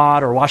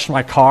iPod or washed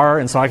my car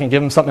and so I can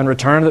give them something in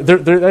return.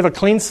 They have a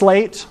clean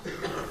slate.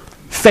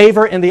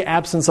 Favor in the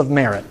absence of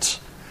merit.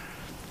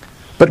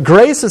 But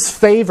grace is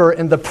favor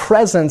in the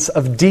presence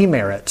of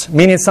demerit,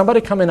 meaning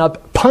somebody coming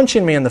up,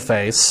 punching me in the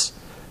face,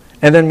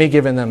 and then me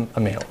giving them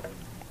a meal.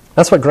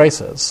 That's what grace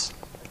is.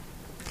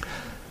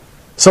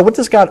 So what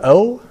does God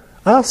owe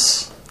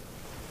us?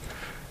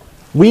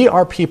 We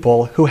are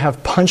people who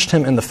have punched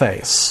him in the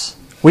face.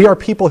 We are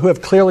people who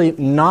have clearly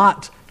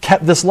not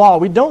kept this law.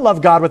 We don't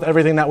love God with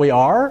everything that we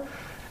are,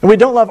 and we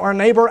don't love our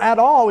neighbor at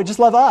all. We just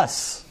love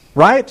us,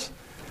 right?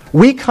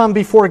 We come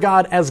before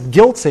God as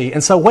guilty,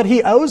 and so what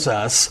he owes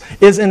us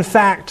is in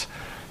fact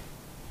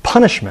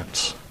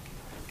punishment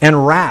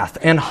and wrath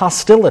and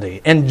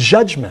hostility and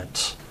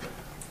judgment.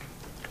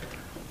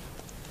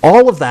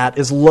 All of that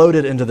is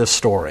loaded into this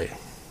story.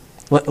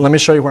 Let me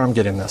show you where I'm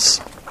getting this.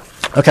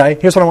 Okay,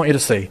 here's what I want you to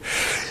see.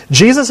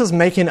 Jesus is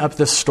making up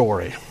this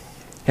story.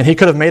 And he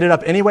could have made it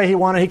up any way he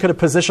wanted. He could have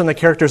positioned the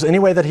characters any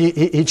way that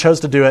he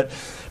chose to do it.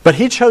 But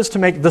he chose to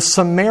make the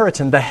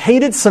Samaritan, the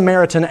hated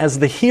Samaritan, as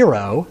the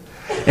hero.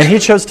 And he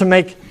chose to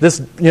make this,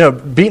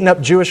 beaten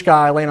up Jewish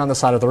guy laying on the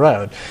side of the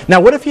road.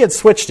 Now, what if he had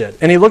switched it?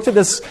 And he looked at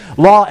this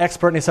law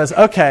expert and he says,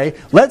 okay,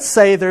 let's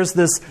say there's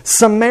this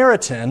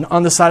Samaritan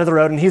on the side of the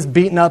road and he's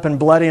beaten up and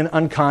bloody and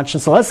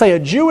unconscious. So let's say a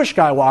Jewish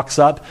guy walks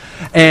up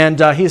and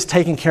he's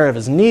taking care of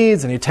his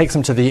needs and he takes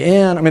him to the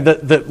inn. I mean,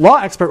 the law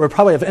expert would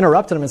probably have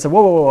interrupted him and said,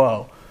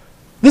 whoa.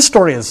 This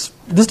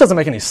doesn't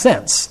make any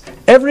sense.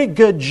 Every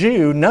good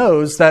Jew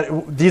knows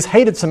that these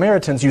hated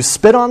Samaritans, you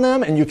spit on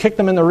them and you kick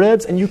them in the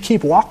ribs and you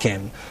keep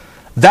walking.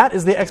 That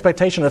is the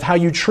expectation of how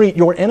you treat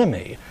your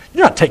enemy. You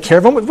do not take care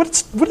of them. What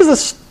is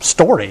this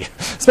story?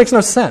 This makes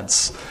no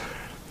sense.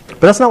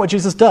 But that's not what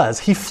Jesus does.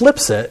 He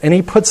flips it and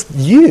he puts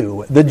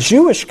you, the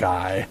Jewish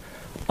guy,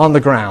 on the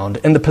ground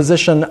in the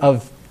position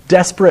of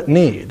desperate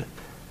need.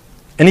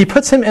 And he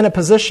puts him in a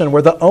position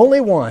where the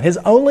only one, his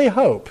only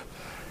hope,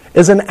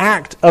 is an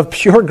act of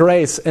pure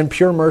grace and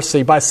pure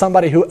mercy by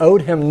somebody who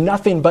owed him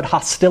nothing but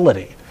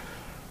hostility.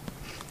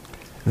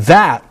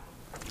 That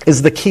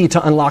is the key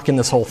to unlocking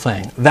this whole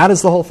thing. That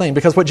is the whole thing.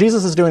 Because what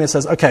Jesus is doing is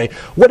says, okay,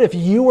 what if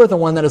you were the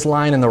one that is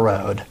lying in the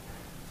road,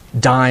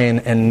 dying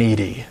and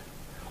needy?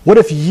 What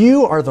if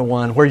you are the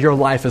one where your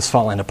life is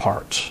falling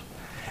apart?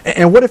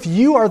 And what if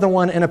you are the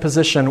one in a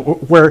position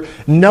where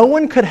no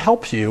one could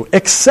help you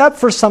except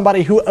for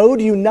somebody who owed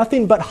you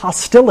nothing but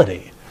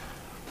hostility?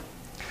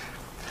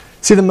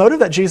 See, the motive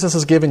that Jesus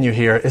has given you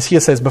here is he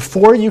says,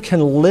 before you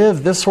can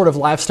live this sort of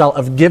lifestyle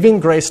of giving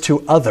grace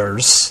to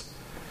others,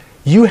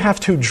 you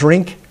have to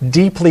drink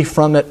deeply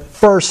from it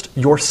first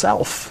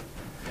yourself.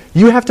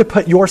 You have to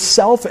put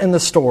yourself in the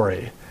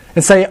story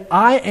and say,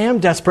 I am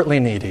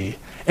desperately needy.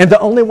 And the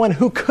only one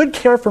who could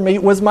care for me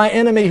was my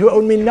enemy who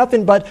owed me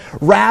nothing but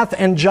wrath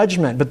and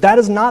judgment. But that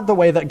is not the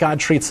way that God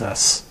treats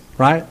us,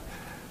 right?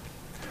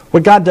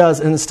 What God does,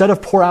 instead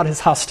of pour out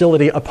his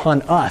hostility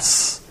upon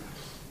us,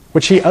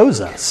 which he owes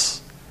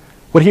us,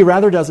 what he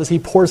rather does is he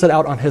pours it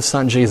out on his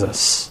son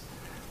Jesus.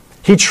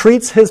 He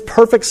treats his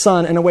perfect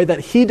son in a way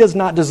that he does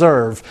not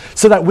deserve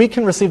so that we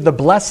can receive the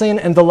blessing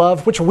and the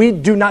love which we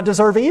do not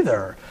deserve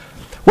either.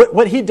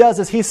 What he does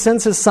is he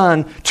sends his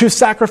son to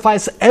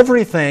sacrifice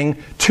everything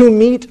to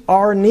meet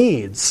our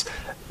needs.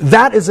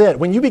 That is it.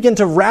 When you begin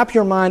to wrap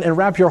your mind and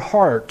wrap your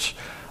heart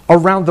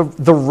around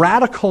the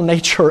radical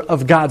nature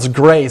of God's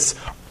grace,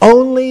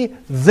 only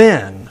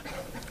then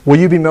will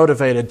you be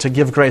motivated to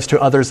give grace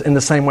to others in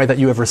the same way that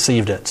you have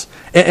received it.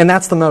 And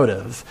that's the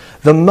motive.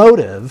 The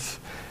motive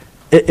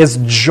is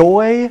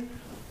joy-inflamed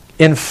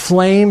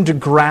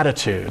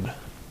gratitude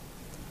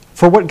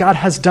for what God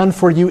has done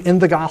for you in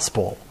the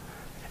gospel.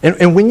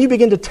 And when you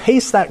begin to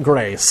taste that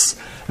grace,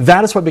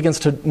 that is what begins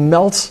to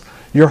melt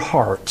your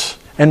heart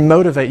and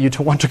motivate you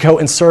to want to go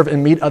and serve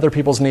and meet other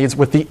people's needs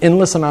with the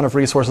endless amount of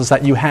resources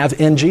that you have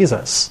in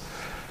Jesus.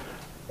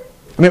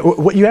 I mean,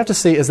 what you have to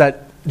see is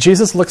that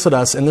Jesus looks at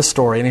us in this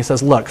story and he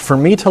says, look, for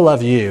me to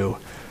love you,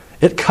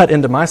 it cut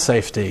into my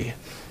safety.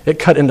 It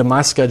cut into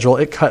my schedule.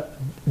 It cut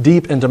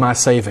deep into my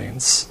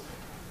savings.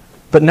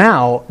 But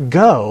now,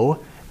 go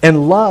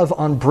and love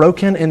on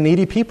broken and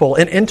needy people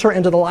and enter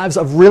into the lives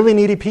of really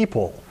needy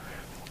people.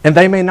 And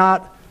they may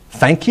not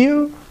thank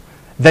you.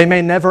 They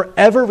may never,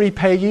 ever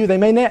repay you. They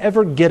may not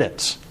ever get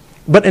it.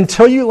 But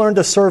until you learn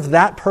to serve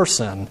that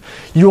person,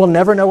 you will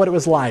never know what it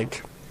was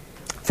like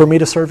for me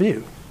to serve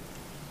you.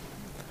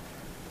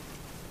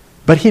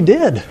 But he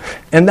did.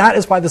 And that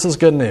is why this is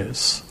good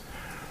news.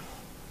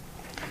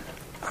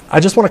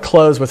 I just want to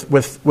close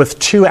with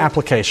two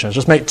applications.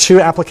 Just make two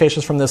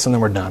applications from this and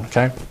then we're done,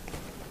 okay?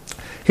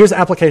 Here's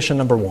application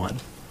number one.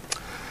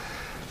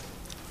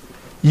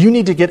 You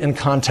need to get in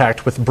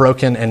contact with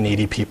broken and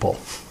needy people.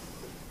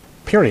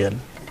 Period.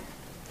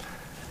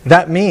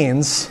 That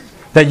means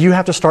that you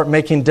have to start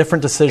making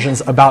different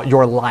decisions about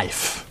your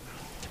life.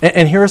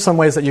 And here are some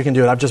ways that you can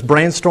do it. I've just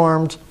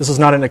brainstormed. This is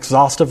not an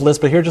exhaustive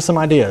list, but here are just some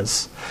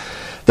ideas.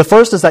 The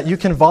first is that you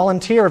can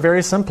volunteer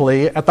very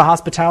simply at the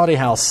Hospitality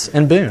House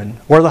in Boone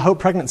or the Hope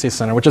Pregnancy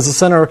Center, which is a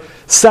center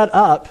set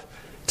up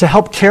to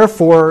help care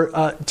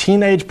for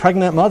teenage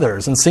pregnant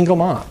mothers and single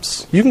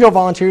moms. You can go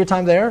volunteer your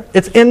time there.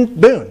 It's in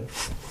Boone.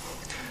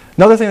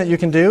 Another thing that you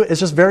can do is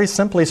just very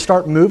simply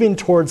start moving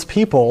towards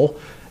people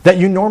that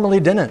you normally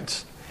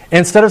didn't.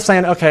 Instead of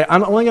saying, okay,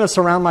 I'm only going to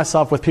surround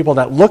myself with people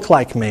that look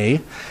like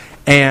me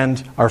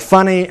and are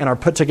funny and are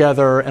put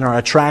together and are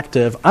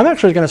attractive, I'm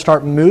actually going to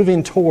start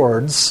moving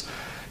towards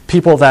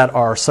people that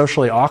are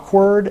socially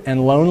awkward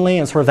and lonely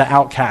and sort of the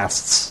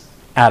outcasts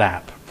at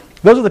App.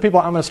 Those are the people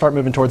I'm going to start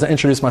moving towards and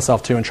introduce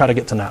myself to and try to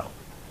get to know.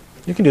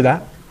 You can do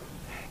that.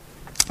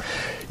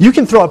 You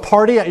can throw a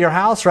party at your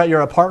house or at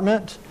your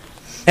apartment,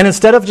 and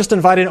instead of just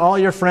inviting all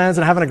your friends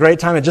and having a great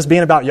time and just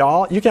being about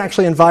y'all, you can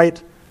actually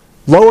invite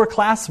lower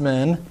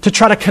classmen to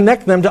try to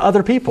connect them to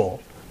other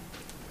people.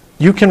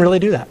 You can really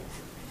do that.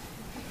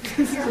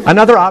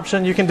 Another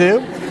option you can do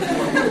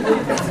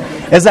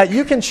is that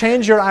you can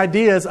change your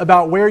ideas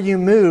about where you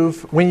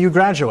move when you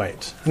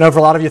graduate. I know for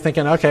a lot of you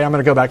thinking, okay, I'm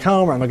going to go back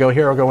home, or I'm going to go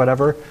here, or go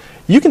whatever.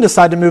 You can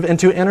decide to move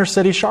into inner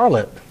city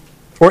Charlotte,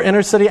 or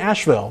inner city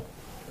Asheville,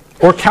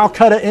 or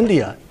Calcutta,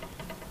 India.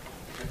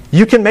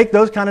 You can make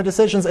those kind of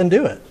decisions and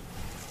do it.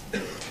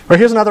 Or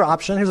here's another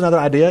option, here's another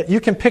idea. You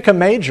can pick a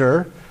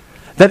major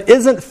that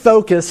isn't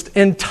focused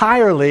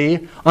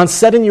entirely on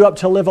setting you up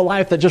to live a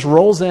life that just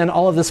rolls in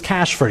all of this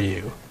cash for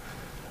you.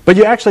 But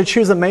you actually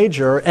choose a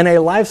major and a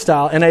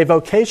lifestyle and a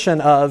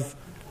vocation of,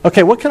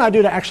 okay, what can I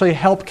do to actually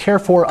help care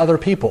for other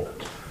people?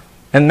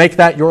 And make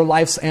that your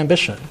life's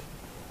ambition.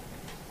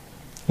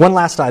 One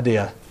last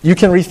idea. You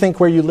can rethink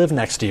where you live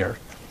next year.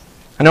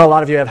 I know a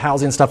lot of you have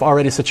housing stuff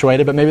already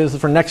situated, but maybe this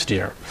is for next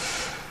year.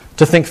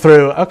 To think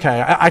through,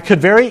 okay, I could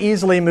very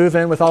easily move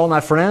in with all of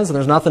my friends, and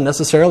there's nothing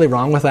necessarily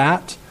wrong with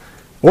that.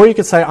 Or you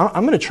could say,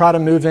 I'm going to try to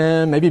move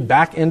in, maybe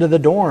back into the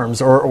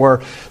dorms,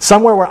 or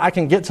somewhere where I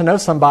can get to know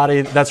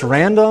somebody that's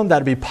random,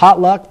 that'd be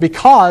potluck,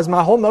 because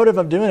my whole motive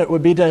of doing it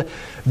would be to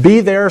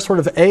be their sort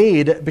of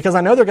aid, because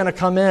I know they're going to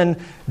come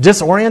in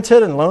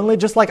disoriented and lonely,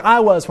 just like I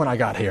was when I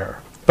got here.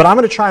 But I'm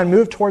going to try and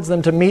move towards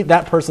them to meet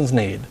that person's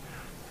need.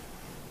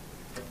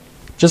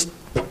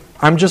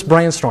 I'm just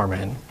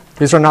brainstorming.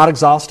 These are not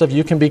exhaustive.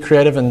 You can be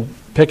creative and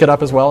pick it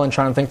up as well and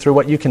try and think through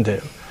what you can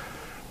do.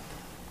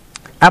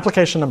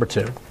 Application number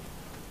 2.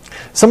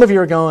 Some of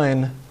you are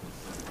going,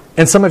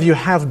 and some of you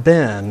have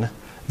been,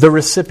 the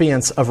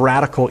recipients of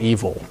radical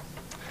evil.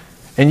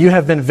 And you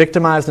have been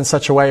victimized in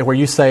such a way where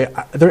you say,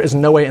 there is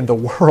no way in the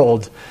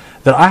world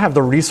that I have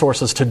the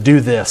resources to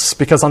do this,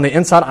 because on the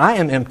inside I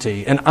am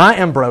empty and I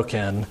am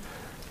broken.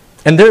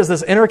 And there's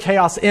this inner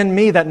chaos in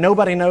me that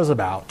nobody knows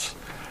about.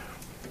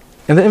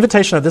 And the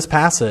invitation of this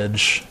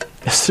passage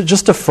is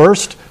just to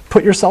first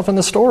put yourself in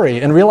the story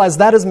and realize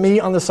that is me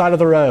on the side of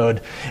the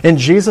road. And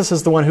Jesus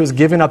is the one who's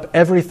giving up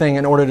everything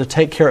in order to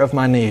take care of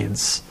my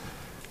needs.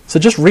 So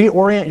just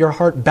reorient your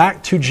heart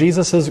back to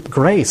Jesus'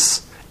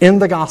 grace in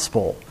the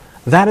gospel.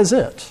 That is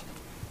it.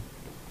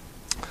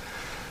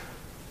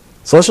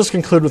 So let's just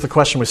conclude with the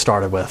question we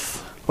started with.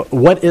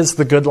 What is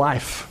the good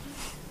life?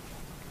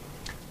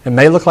 It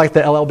may look like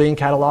the L.L. Bean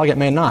catalog. It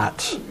may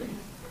not.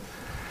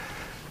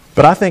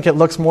 But I think it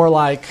looks more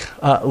like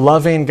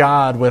loving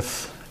God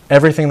with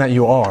everything that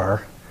you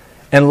are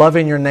and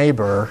loving your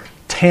neighbor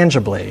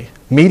tangibly,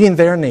 meeting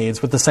their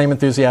needs with the same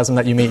enthusiasm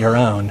that you meet your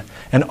own,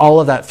 and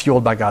all of that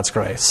fueled by God's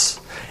grace.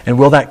 And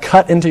will that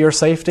cut into your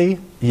safety?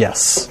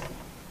 Yes.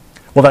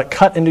 Will that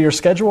cut into your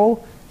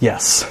schedule?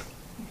 Yes.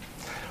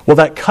 Will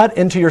that cut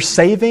into your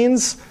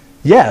savings?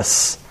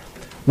 Yes.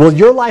 Will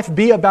your life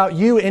be about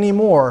you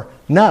anymore?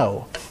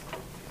 No.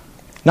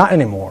 Not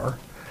anymore.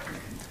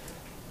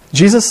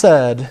 Jesus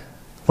said,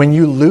 when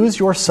you lose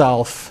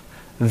yourself,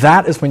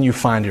 that is when you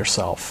find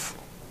yourself.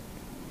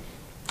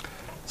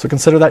 So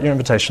consider that your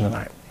invitation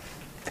tonight.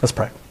 Let's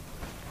pray.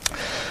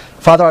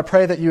 Father, I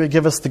pray that you would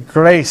give us the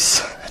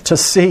grace to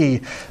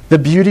see the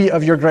beauty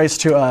of your grace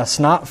to us.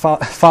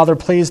 Father,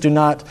 please do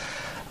not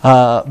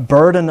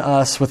burden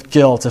us with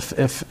guilt.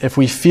 If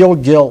we feel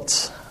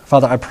guilt,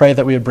 Father, I pray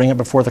that we would bring it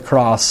before the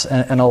cross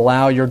and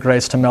allow your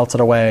grace to melt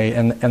it away,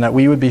 and that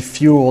we would be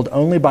fueled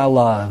only by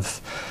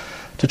love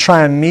to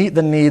try and meet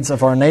the needs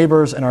of our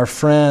neighbors and our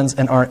friends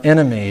and our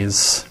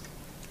enemies,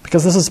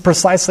 because this is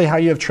precisely how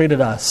you have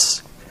treated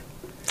us.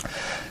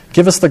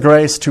 Give us the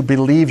grace to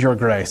believe your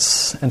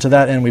grace, and to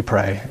that end we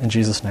pray. In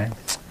Jesus' name,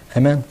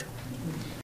 amen.